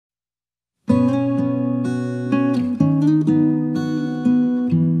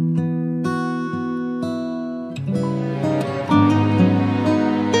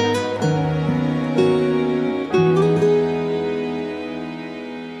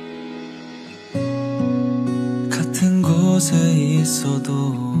곳에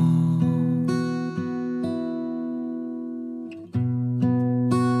있어도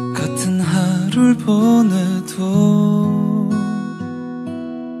같은 하루를 보내도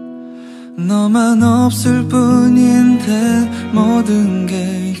너만 없을 뿐인데 모든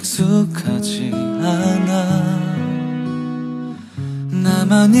게 익숙하지 않아.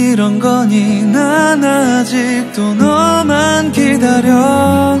 나만 이런 거니 난 아직도 너만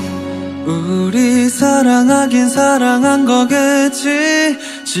기다려. 우리 사랑하긴 사랑한 거겠지.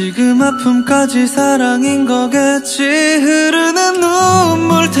 지금 아픔까지 사랑인 거겠지. 흐르는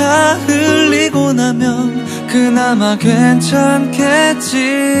눈물 다 흘리고 나면 그나마 괜찮겠지.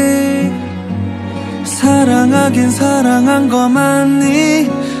 사랑하긴 사랑한 거 맞니?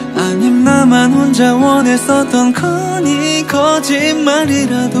 아님 나만 혼자 원했었던 거니?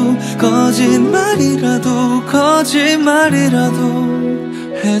 거짓말이라도 거짓말이라도 거짓말이라도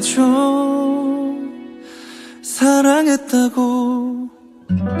해줘. 사랑했다고.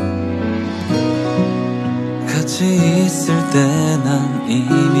 같이 있을 때 난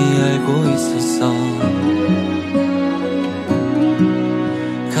이미 알고 있었어.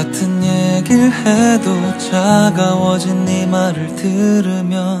 같은 얘기를 해도 차가워진 네 말을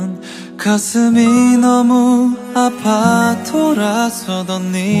들으면 가슴이 너무 아파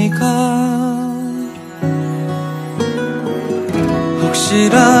돌아서던 네가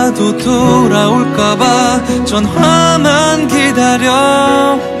혹시라도 돌아올까봐 전화만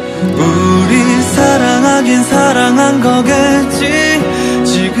기다려. 우리 사랑하긴 사랑한 거겠지.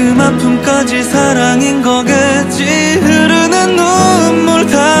 지금 아픔까지 사랑인 거겠지. 흐르는 눈물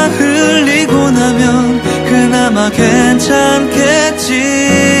다 흘리고 나면 그나마 괜찮겠지.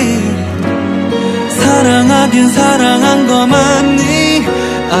 사랑하긴 사랑한 거 맞니?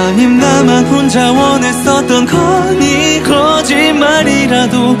 아님 나만 혼자 원했었던 거니?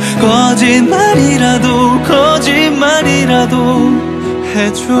 거짓말이라도 거짓말이라도 거짓말이라도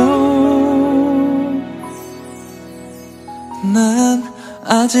해줘. 난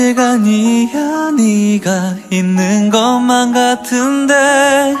아직 아니야. 네가 있는 것만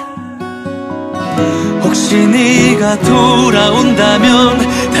같은데 혹시 네가 돌아온다면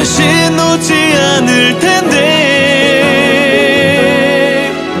다시 놓지 않을 텐데.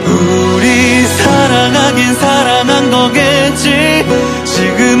 우리 사랑하긴 사랑한 거겠지.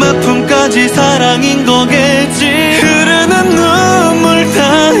 지금 아픔까지 사랑인 거겠지. 흐르는 눈물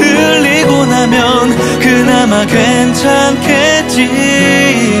다 흘리고 나면 그나마 괜찮겠지.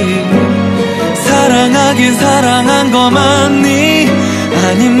 사랑하긴 사랑한 거 맞니?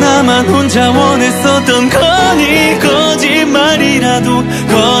 아님 나만 혼자 원했었던 거니? 거짓말이라도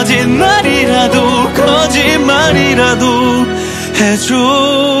거짓말이라도 거짓말이라도 해줘.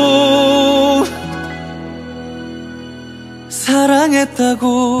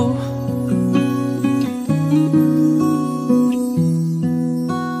 사랑했다고.